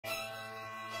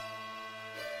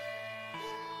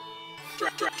And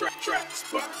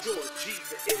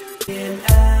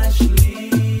Ashleigh,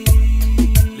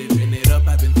 living it up,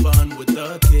 having fun with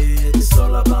the kids. It's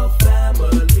all about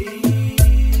family.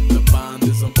 The bond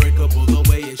is unbreakable the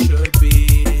way it should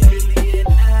be. Millie and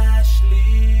Ashleigh.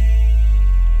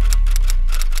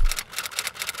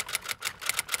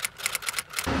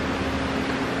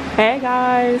 Hey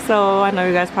guys, so I know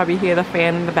you guys probably hear the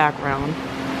fan in the background.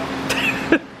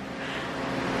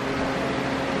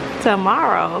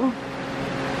 Tomorrow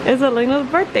is Alana's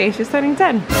birthday. She's turning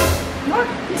 10. What?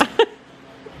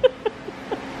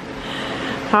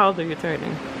 How old are you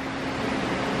turning?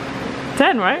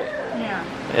 10, right? Yeah.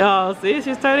 Oh, see,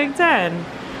 she's turning 10.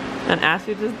 And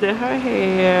Ashley just did her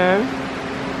hair.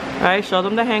 All right, show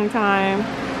them the hang time.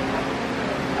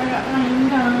 I got my hang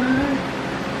done.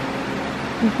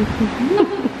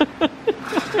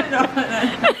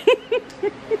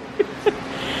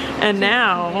 And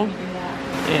now,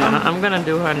 yeah, I'm gonna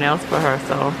do her nails for her,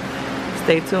 so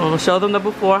stay tuned. Show them the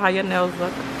before, how your nails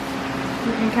look.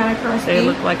 Looking kind of crusty. They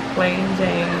look like plain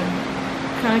Jane.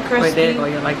 Kind of crusty. Wait, there you go,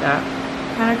 you like that.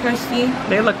 Kind of crusty.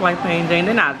 They look like plain Jane.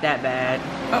 They're not that bad.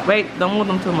 Oh. Wait, don't move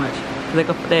them too much.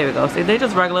 There we go. See, they're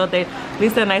just regular. At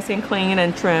least they're nice and clean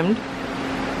and trimmed.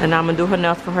 And I'm gonna do her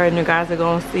nails for her, and you guys are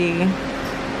gonna see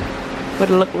what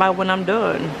it look like when I'm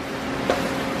done.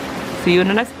 See you in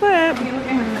the next clip.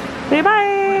 Say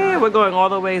bye. We're going all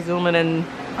the way, zooming, and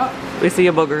we see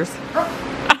your boogers.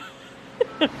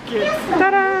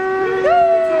 Ta-da!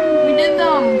 We did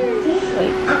them.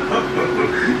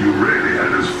 You really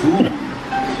had us fooled.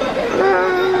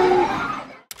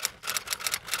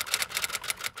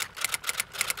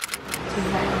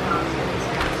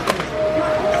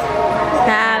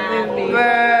 Happy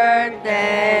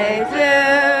birthday to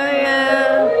you.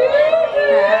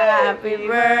 Happy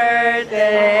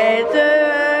birthday to you.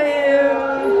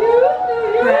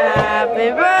 Happy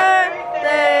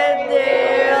birthday,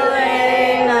 dear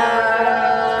Alanna.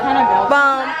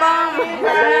 Bum bum.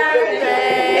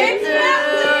 Birthday to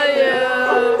you.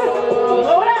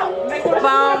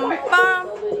 Bum bum.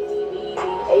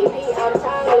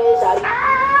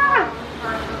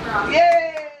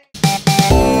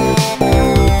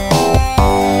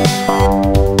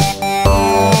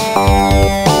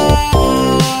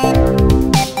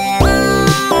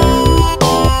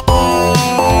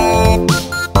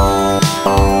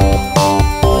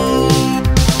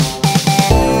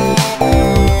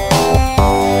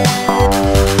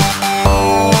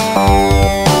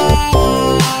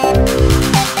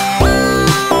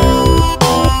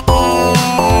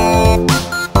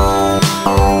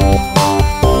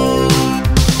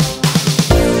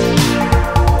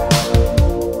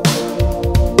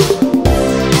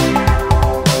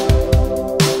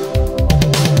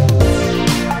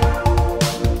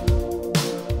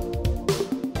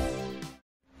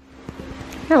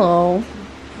 Hello.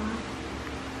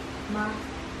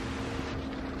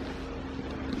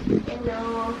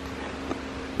 Hello.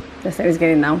 That's how he's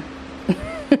getting now.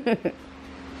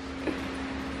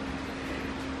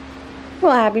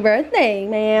 Well, happy birthday,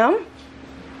 ma'am.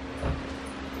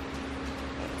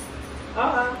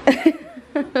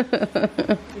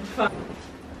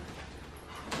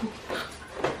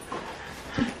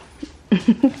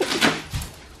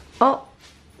 Oh.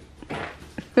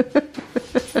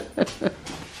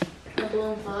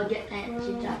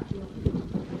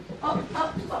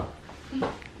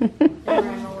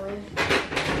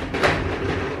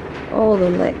 Oh, the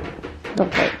leg.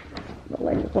 Okay. The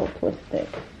leg is all twisted.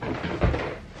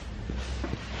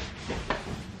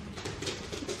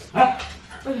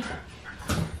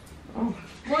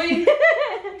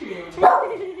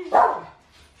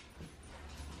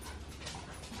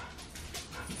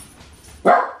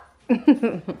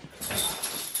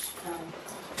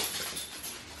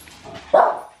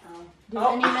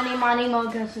 Any money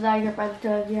mochas that I get back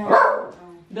to you?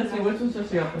 Let's see, which one should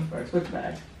she open first? Which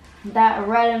bag? That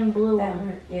red and blue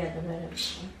one. Yeah, the red.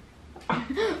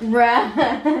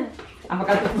 Red. I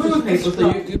forgot to put this paper, so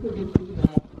you could do them.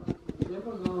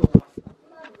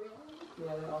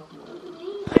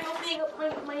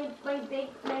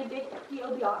 My big P.O.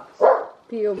 box.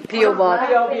 P.O. box.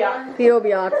 P.O.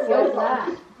 box. What is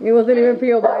that? It wasn't even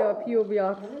P.O. box, it was P.O.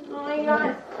 box. Oh my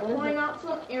god. I got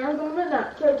some Arizona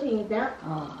that 13th that.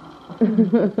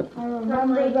 I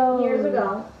remember those. Years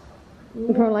ago.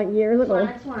 From like years ago.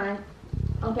 That's fine.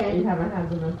 Okay. You haven't had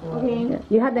them before. Okay. Yeah.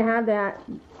 You had to have that.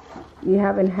 You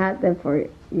haven't had them for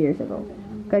years ago.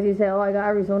 Because you said, oh, I got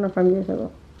Arizona from years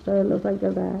ago. So it looks like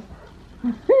they're bad.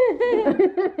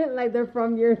 Like they're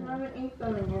from years. I haven't eaten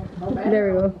them in here. Okay.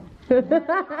 There we go.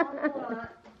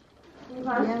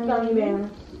 Gummy bears.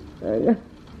 There we go.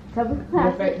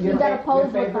 You gotta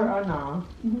pose with them. or no?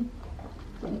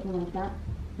 Something like that.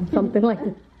 Something like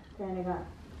that. Kind of got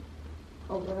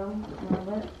over them a little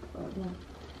bit. But, yeah.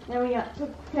 Then we got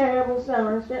some terrible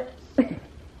summer strips.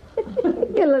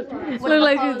 It look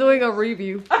like she's doing a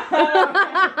review.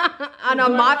 On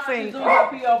unboxing. Oh,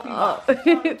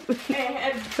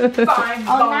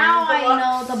 now I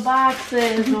know the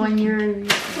boxes when you're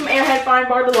some Airhead Fine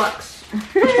Bar Deluxe.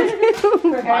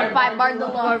 Airhead Fine Bar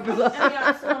Deluxe. And we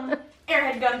got some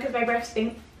Airhead gun because my breath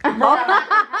stinks. I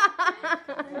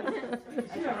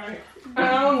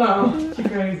don't know. She's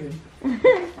crazy.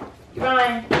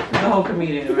 Fine. The whole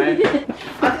comedian, right?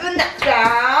 On to the next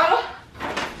round.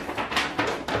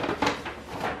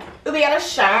 We got a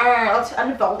shirt. Let's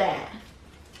unfold it.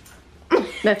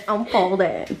 Let's unfold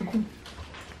it.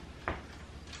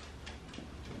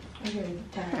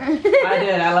 I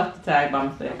did. I left the tag by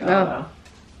mistake. Oh.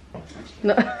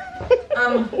 No.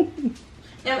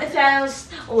 It says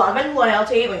love and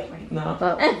loyalty. Wait. No.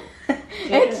 Oh.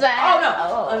 It says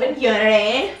love and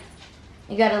unity.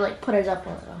 You gotta like put it up a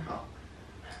little.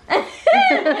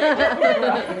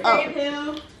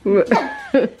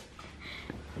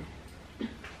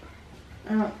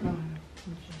 I don't know.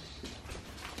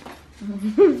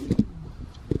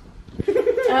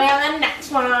 And the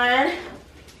next one. I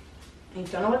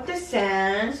don't know what this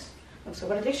says. Let's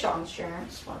go to the short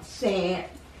insurance. Let's see it.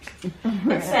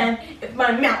 It said, if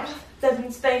my mouth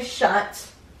doesn't stay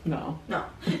shut. No. No.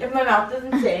 If my mouth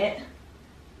doesn't say it.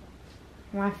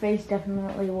 My face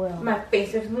definitely will. My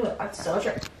face doesn't move. That's so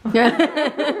true.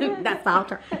 That's all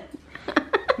true.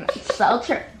 So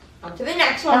true. On to the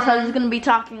next one. That's how she's gonna be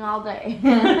talking all day.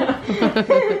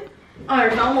 There's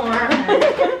no more.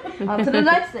 On to the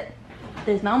next thing.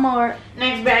 There's no more.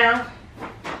 Next round.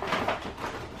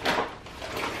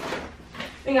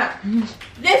 We got this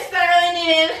that I really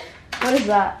needed. What is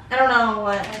that? I don't know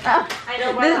what. I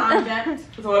know what object.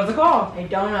 So what is it called? I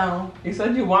don't know. You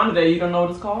said you wanted it. You don't know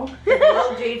what it's called?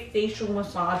 LJ facial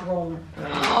massage roller.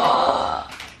 Oh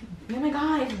my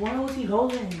god, what was he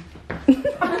holding?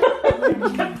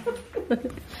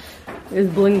 It's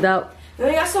blinged out. Then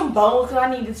we got some bows because I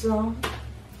needed some.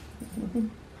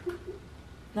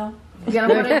 No. You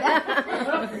gotta put it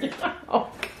down.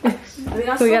 We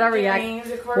got We some gotta react. things,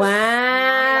 of course.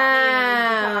 Wow.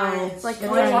 It's like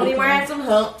only wearing some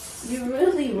hooks. You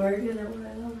really were gonna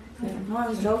wear them. No, I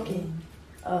was joking.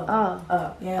 Oh.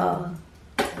 Yeah.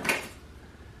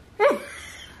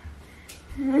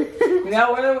 You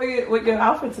gotta wear it with your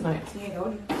outfit tonight. Yeah, go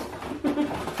ahead.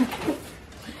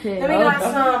 Then we got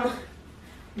some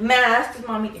masks. Does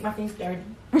mommy get my face dirty?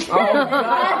 Oh,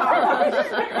 God.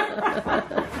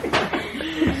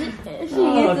 She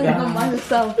gets it on by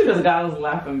herself. Because guy was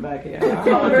laughing back here.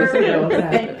 Color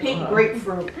and pink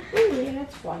grapefruit. Ooh, yeah,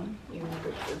 that's fun. Even though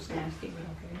grapefruit's nasty, but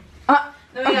okay.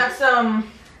 Then we got some.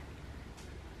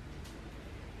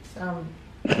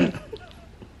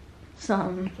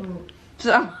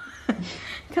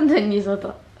 Continues with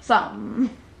some.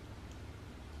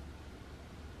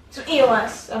 Some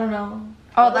EOS. I don't know.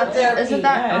 Oh, that's it. Isn't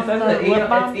that Yeah, it says the lip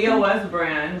balm? it's EOS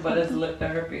brand, but it's lip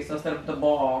therapy, so instead of the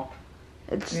ball.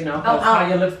 It's, You know, how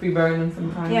your lips be burning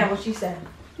sometimes. Yeah, what she said.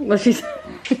 what she said.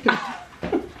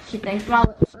 She thinks my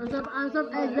lips. I'm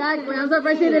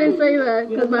surprised she didn't say that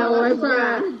because my lips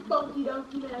are. Funky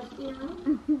donkey mascara.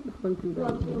 Funky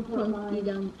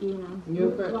donkey.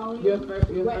 Your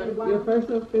first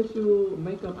official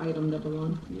makeup item that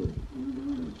belongs to you.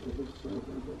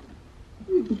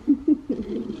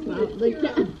 Like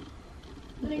that.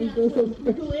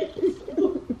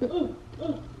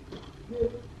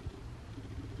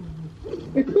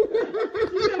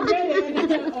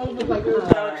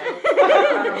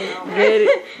 Get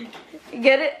it.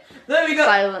 Get it? There we go.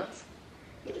 Silence.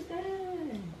 What is that?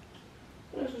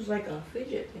 This was like a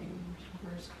fidget thing.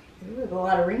 There's a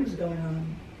lot of rings going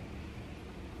on.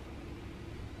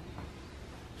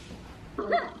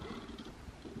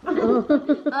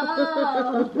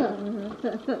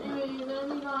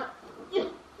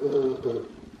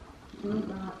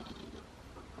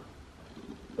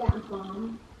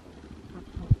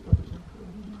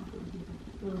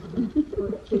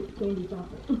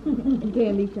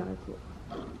 Candy chocolate.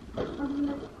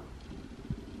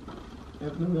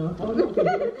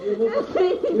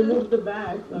 Remove the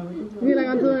bag. You're like,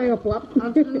 I'm doing a plop.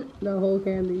 The whole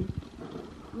candy.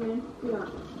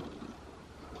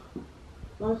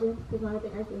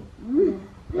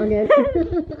 Okay.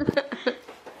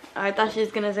 I thought she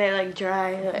was gonna say like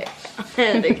dry. Like.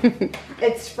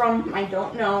 It's from, I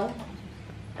don't know.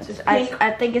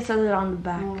 I think it says it on the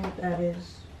back. I don't know what that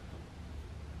is.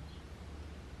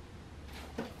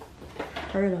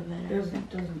 heard of it.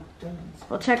 Doesn't.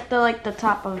 Well, check the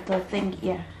top of the thing.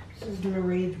 Yeah. This is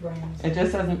Mirage Brands. It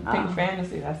just says Pink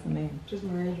Fantasy. That's the name. Just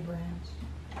Mirage Brands.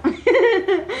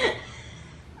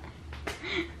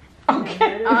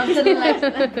 Okay. On to the next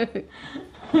one.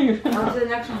 On to the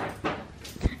next one.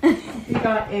 You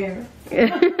got air. Okay,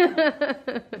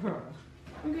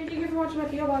 thank you for watching my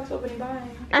PO box opening. Bye.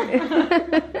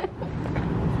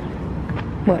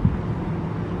 What?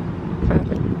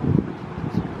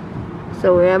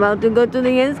 So we're about to go to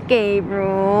the escape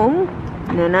room.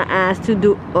 And then I asked to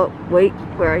do, oh, wait,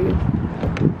 where are you?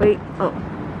 Wait, oh.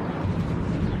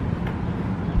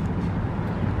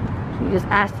 She just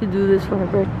asked to do this for her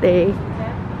birthday.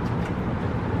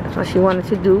 That's what she wanted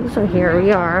to do, so here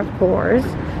we are, of course.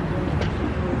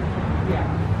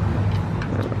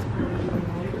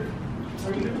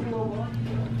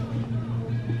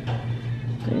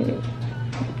 Okay.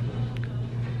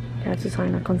 You have to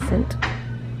sign a consent.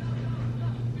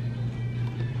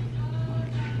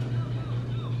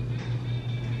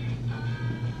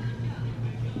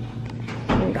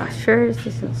 We got shirts,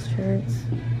 this is shirts.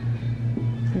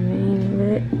 The main of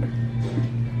it.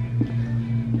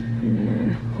 And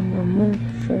then more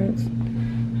shirts.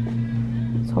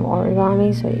 Some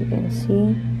origami so you can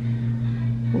see.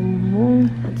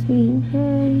 That's me,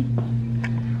 yay.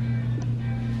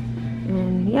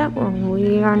 And yeah, well,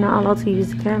 we are not allowed to use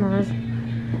the cameras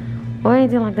or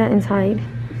anything like that inside.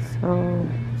 So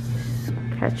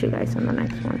catch you guys on the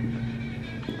next one.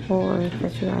 Or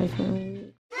catch you guys when we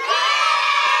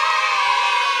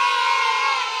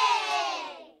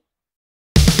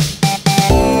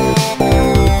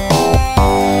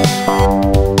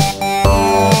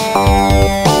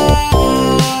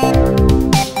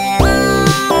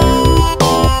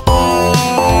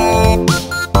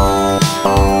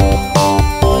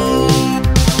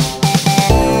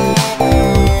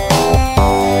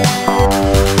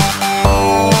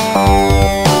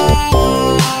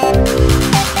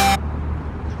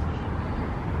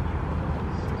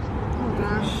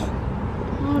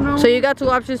So you got two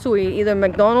options to eat, either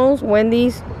McDonald's,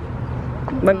 Wendy's.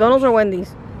 McDonald's or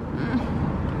Wendy's?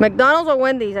 McDonald's or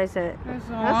Wendy's, I said.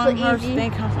 That's the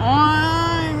easy.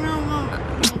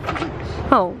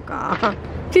 Oh God.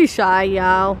 She's shy,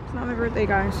 y'all. It's not my birthday,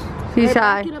 guys. She's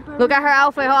shy. Look at her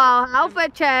outfit. Hold on.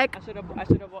 Outfit check. I should have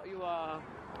bought you a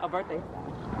birthday.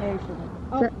 Yeah, you should.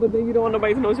 Oh, but then you don't want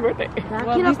nobody to know it's your birthday.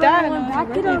 Back it up, everyone.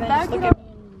 Back it up. Back it up.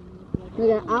 Look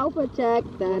at outfit check.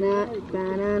 Da-da,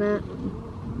 da-da-da.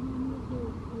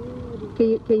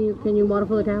 Can you model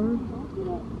for the camera?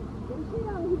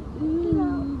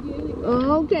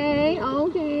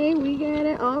 Okay, we get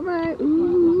it. All right.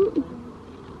 Ooh.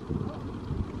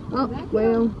 Oh,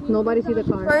 well, nobody see the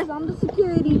car. First, I'm the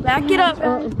security. Back it up.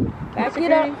 Back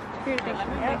it up.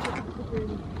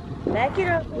 Back it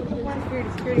up.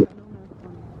 Security.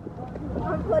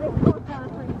 I'm putting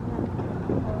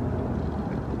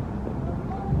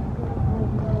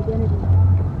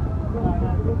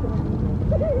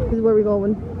This is where we're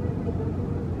going.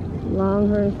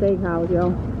 Longhorn Steakhouse,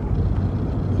 yo.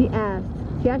 She asked.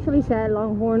 She actually said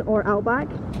Longhorn or Outback.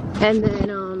 And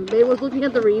then they was looking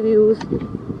at the reviews.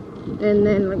 And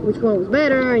then like which one was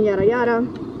better and yada yada.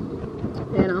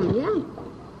 And yeah.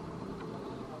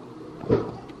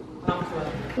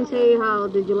 Can say how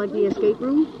did you like the escape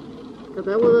room? Because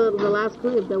that was the last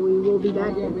clip that we will be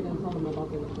back. Yeah, we didn't tell them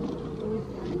about it.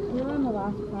 We were on the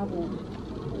last problem.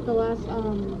 The last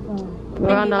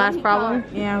We're on the last problem?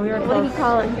 Yeah, we were what do you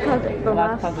call it? Because the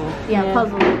last puzzle. Yeah,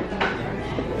 puzzle.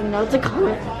 You know, to call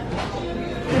it.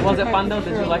 Was it fun though?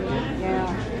 Did you like it?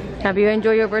 Yeah. Have you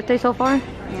enjoyed your birthday so far?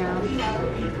 Yeah.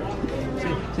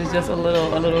 She's just a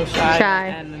little shy.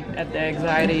 And at the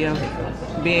anxiety of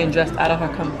being dressed out of her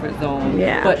comfort zone.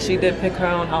 Yeah. But she did pick her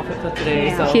own outfit for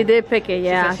today. So She did pick it,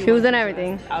 yeah. she Shoes wanted and to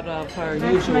everything. dress out of her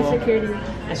usual. my security.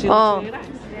 And she Oh. looks really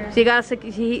nice. She got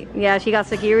she got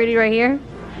security right here.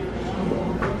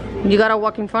 You gotta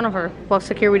walk in front of her. What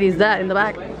security is that in the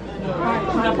back? You're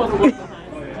not supposed to walk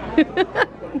behind.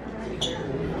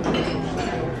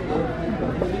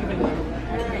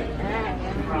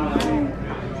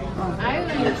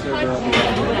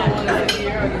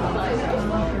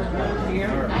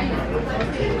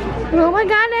 Oh my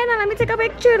God, Lena, let me take a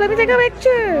picture. Let me take a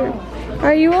picture.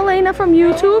 Are you Elena from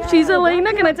YouTube? She's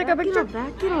Elena. Can I take a picture?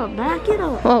 Back it up. Back it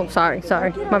up. Oh, sorry.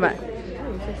 My bad.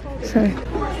 Sorry.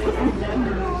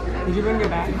 Did you bring your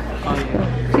bag? Oh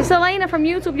yeah. She's Elena from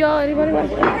YouTube, y'all. Anybody want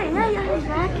to?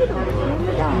 Back it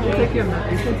up. Take your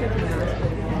mask. You can take your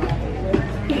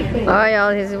mask. Alright,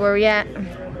 y'all. This is where we at.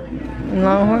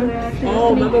 Longhorn.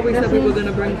 Oh, remember we said we were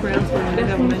gonna bring crayons for when they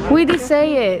have them in? We did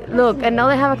say it. Look, and now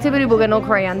they have activity book and no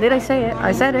crayon. Did I say it?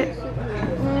 I said it.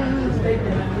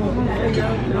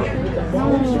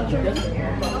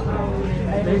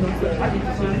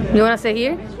 You wanna sit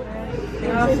here?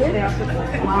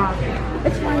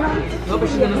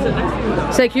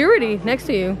 Security next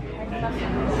to you.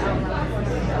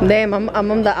 Damn, I'm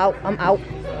out. I'm out.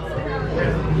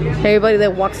 Everybody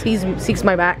that walks seeks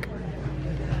my back.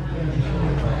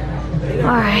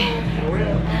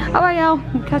 Alright, y'all.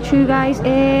 Catch you guys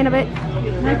in a bit.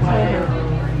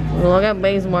 Look at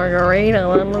Bae's margarita.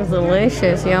 That looks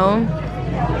delicious, y'all.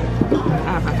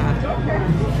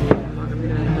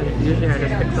 Usually I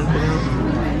just pick something else.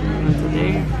 And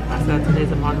today, I said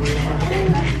today's a margarita.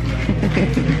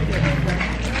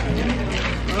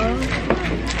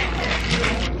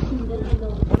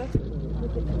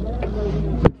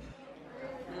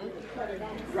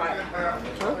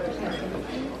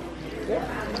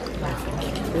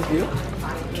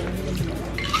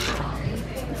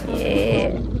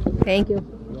 Yeah. Thank you.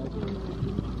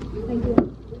 Thank you.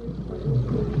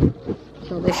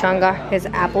 So Deshaun got his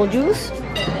apple juice,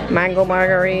 mango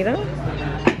margarita,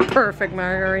 perfect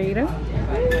margarita.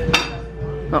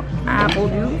 Oh, apple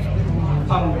juice.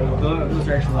 Those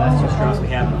are actually the last 2 straws we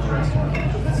have in the restaurant.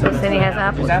 So then he has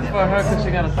apple That's juice. for her because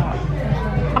she got a thought.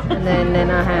 And then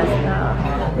I have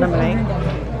lemonade.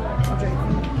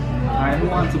 Alright, who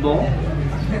wants a bowl?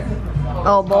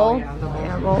 Oh, bowl?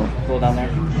 Yeah, bowl. Bowl down there.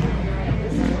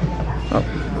 Oh.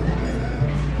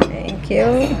 Thank you.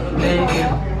 Look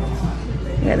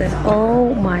at this.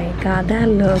 Oh my god, that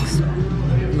looks...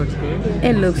 Looks good.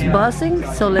 It looks buzzing,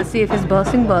 so let's see if it's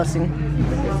buzzing. Can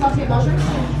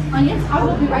I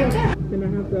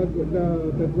have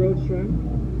the grilled shrimp?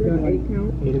 The 8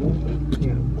 count? 8 of them?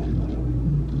 Yeah.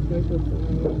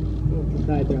 The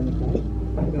sides are on the side.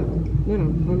 No,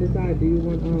 on the side. Do you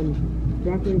want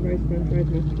broccoli, rice, french fries,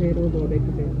 mashed potatoes, or baked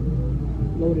potatoes?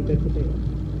 Loaded baked potatoes.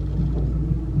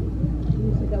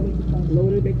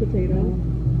 Loaded baked potatoes,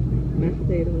 mashed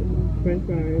potatoes, french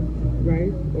fries,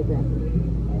 rice, or broccoli.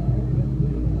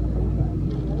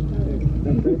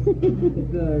 Is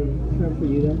the shrimp for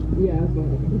you then? Yeah, that's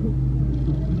fine.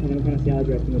 And what kind of salad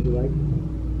dressing would you like?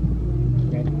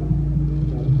 Okay.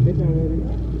 This one ready.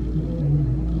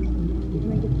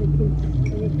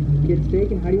 Kid steak,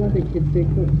 and how do you want the kid steak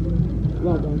cooked?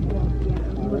 Well done.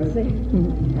 Alright.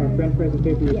 Are french fries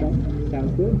okay for yourself?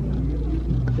 Sounds good.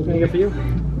 What can I get for you?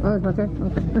 Oh, it's my turn?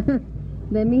 Okay.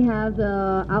 Then we have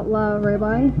the outlaw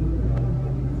ribeye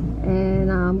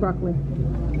and broccoli.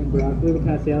 And broccoli, what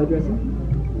kind of salad dressing?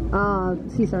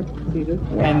 Caesar. Caesar.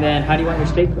 And then how do you want your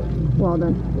steak cooked? Well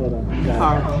done. Well done.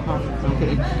 Hard.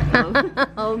 Okay.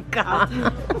 Oh god.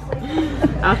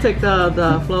 I'll take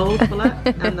the float fillet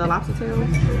and the lobster tails.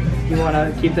 You want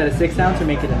to keep that a 6 ounce or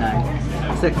make it a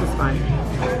 9? 6 is fine.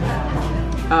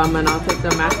 And I'll take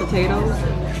the mashed potatoes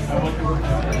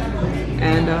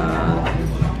and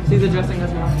Caesar dressing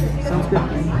as well. Sounds good.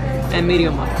 And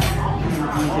medium well.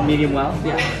 The medium well?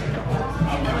 Yeah.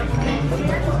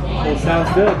 Well,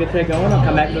 sounds good. Good to get going. I'll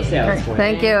come back to the salads for you.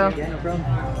 Thank you. Yeah, no problem.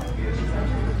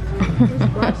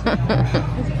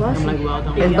 I'm like, well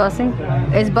done. It's buzzing?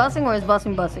 It's buzzing or it's buzzing?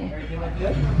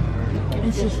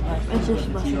 It's just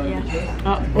busted,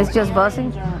 yeah. It's just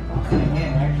buzzing? The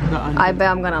onion. I bet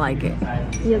I'm gonna like it.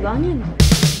 Yeah, the onion.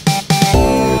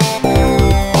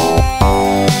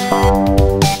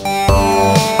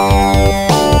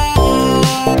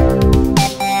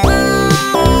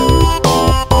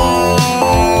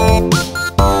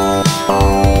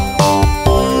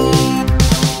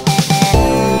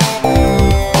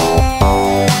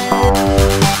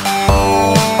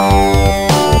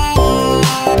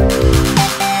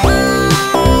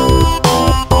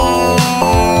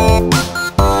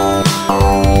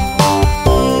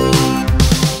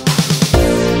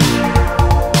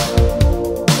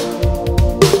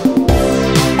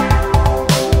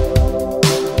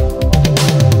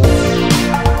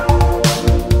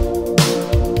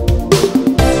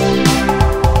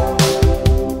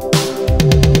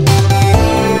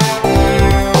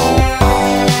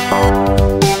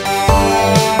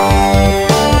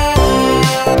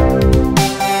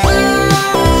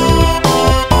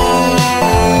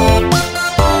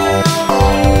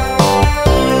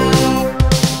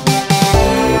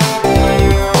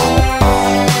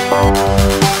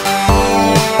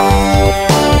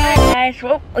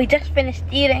 We just finished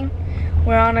eating.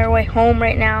 We're on our way home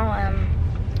right now,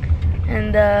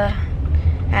 and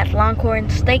at Longhorn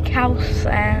Steakhouse,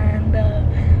 and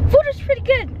food is pretty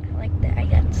good. I like that. I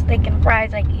got steak and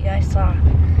fries like you guys saw.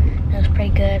 It was pretty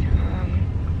good.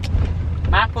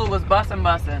 My food was bussin'.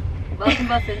 My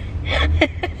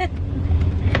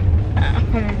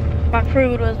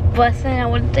food was bussin'. I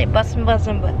wouldn't say bussin', but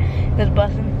it was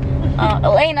bussin'.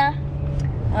 Elena,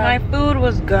 My food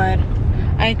was good.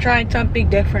 I tried something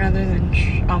different other than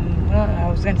I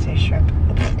was gonna say shrimp.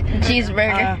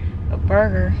 Cheeseburger. A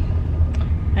burger.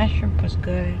 That shrimp was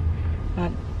good.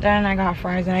 But then I got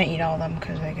fries and I ate all of them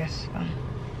because I guess.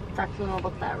 Talk to them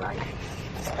about that rice.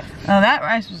 Oh, that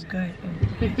rice was good.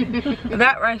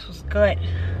 That rice was good.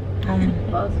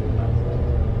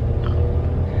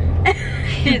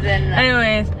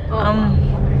 Anyways,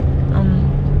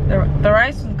 the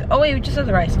rice was good. Oh wait, we just said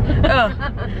the rice. Oh,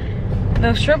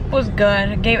 the shrimp was good.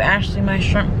 I gave Ashley my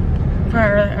shrimp for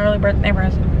her early birthday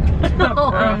present.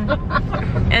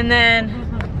 And then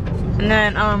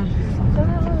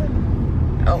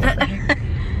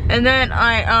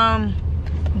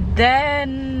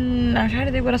I'm trying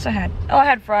to think what else I had. Oh, I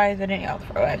had fries. I didn't eat all the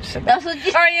fries. I just said that.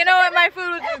 Alright, you know what? My food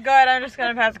was just good. I'm just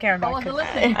gonna pass the camera back. What was the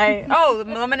lemonade?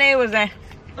 The lemonade was there.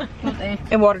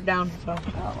 It watered down, so.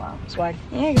 Oh wow. Swag.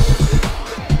 Yeah.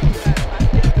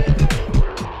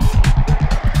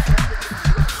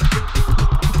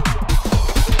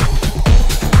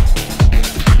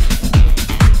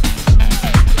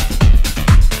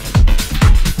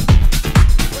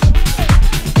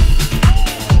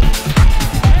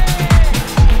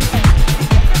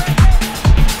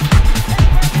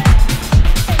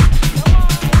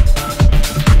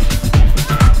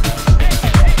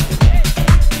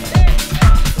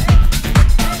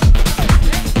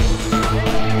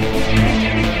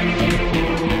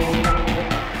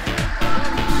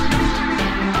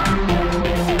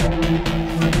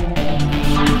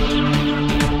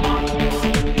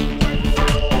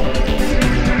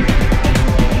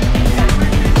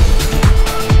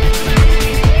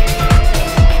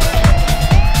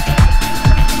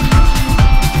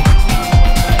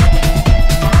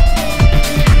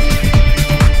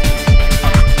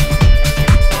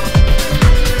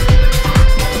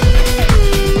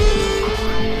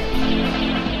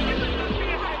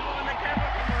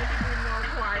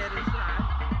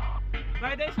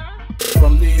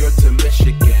 From New York to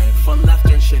Michigan.